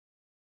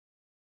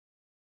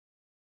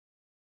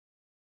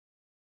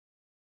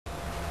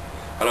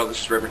Hello,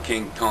 this is Reverend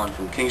King calling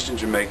from Kingston,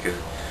 Jamaica.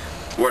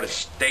 We're at a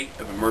state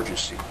of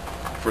emergency.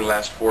 For the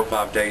last 4 or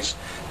 5 days,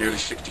 nearly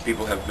 60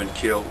 people have been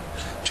killed,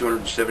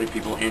 270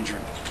 people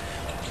injured.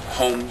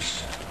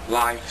 Homes,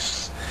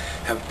 lives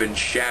have been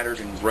shattered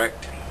and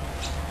wrecked.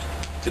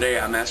 Today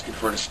I'm asking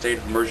for a state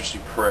of emergency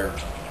prayer.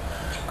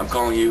 I'm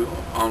calling you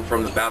on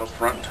from the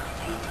battlefront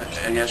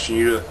and asking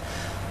you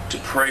to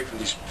pray for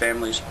these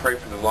families, pray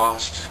for the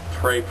lost,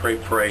 pray.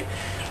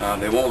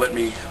 They won't let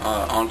me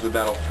onto the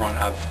battlefront.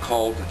 I've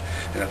called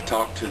and I've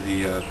talked to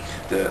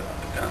the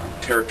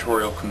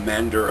territorial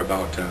commander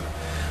about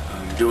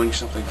doing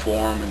something for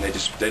them, and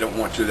they don't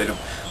want to.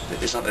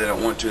 It's not that they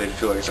don't want to. They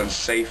feel like it's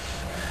unsafe.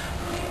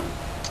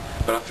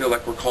 But I feel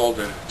like we're called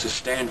to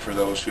stand for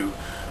those who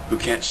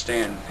can't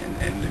stand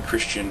in the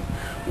Christian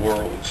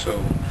world.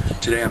 So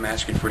today I'm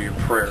asking for your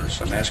prayers.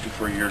 I'm asking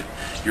for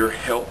your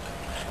help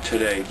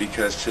today,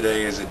 because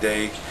today is a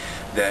day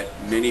that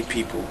many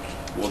people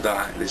will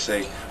die. They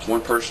say one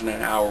person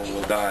an hour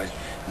will die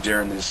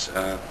during this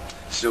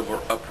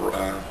civil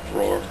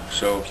uproar.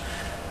 So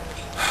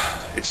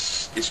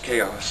it's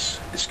chaos.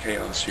 It's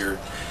chaos here.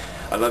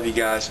 I love you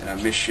guys and I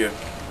miss you,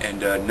 and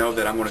know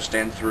that I'm going to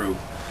stand through.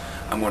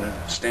 I'm going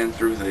to stand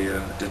through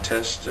the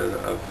test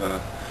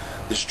of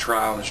this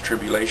trial and this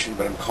tribulation,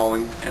 but I'm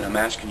calling and I'm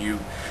asking you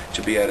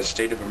to be at a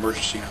state of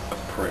emergency of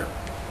prayer.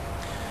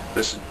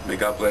 Listen, may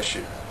God bless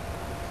you,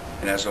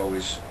 and as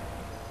always,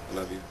 I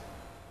love you.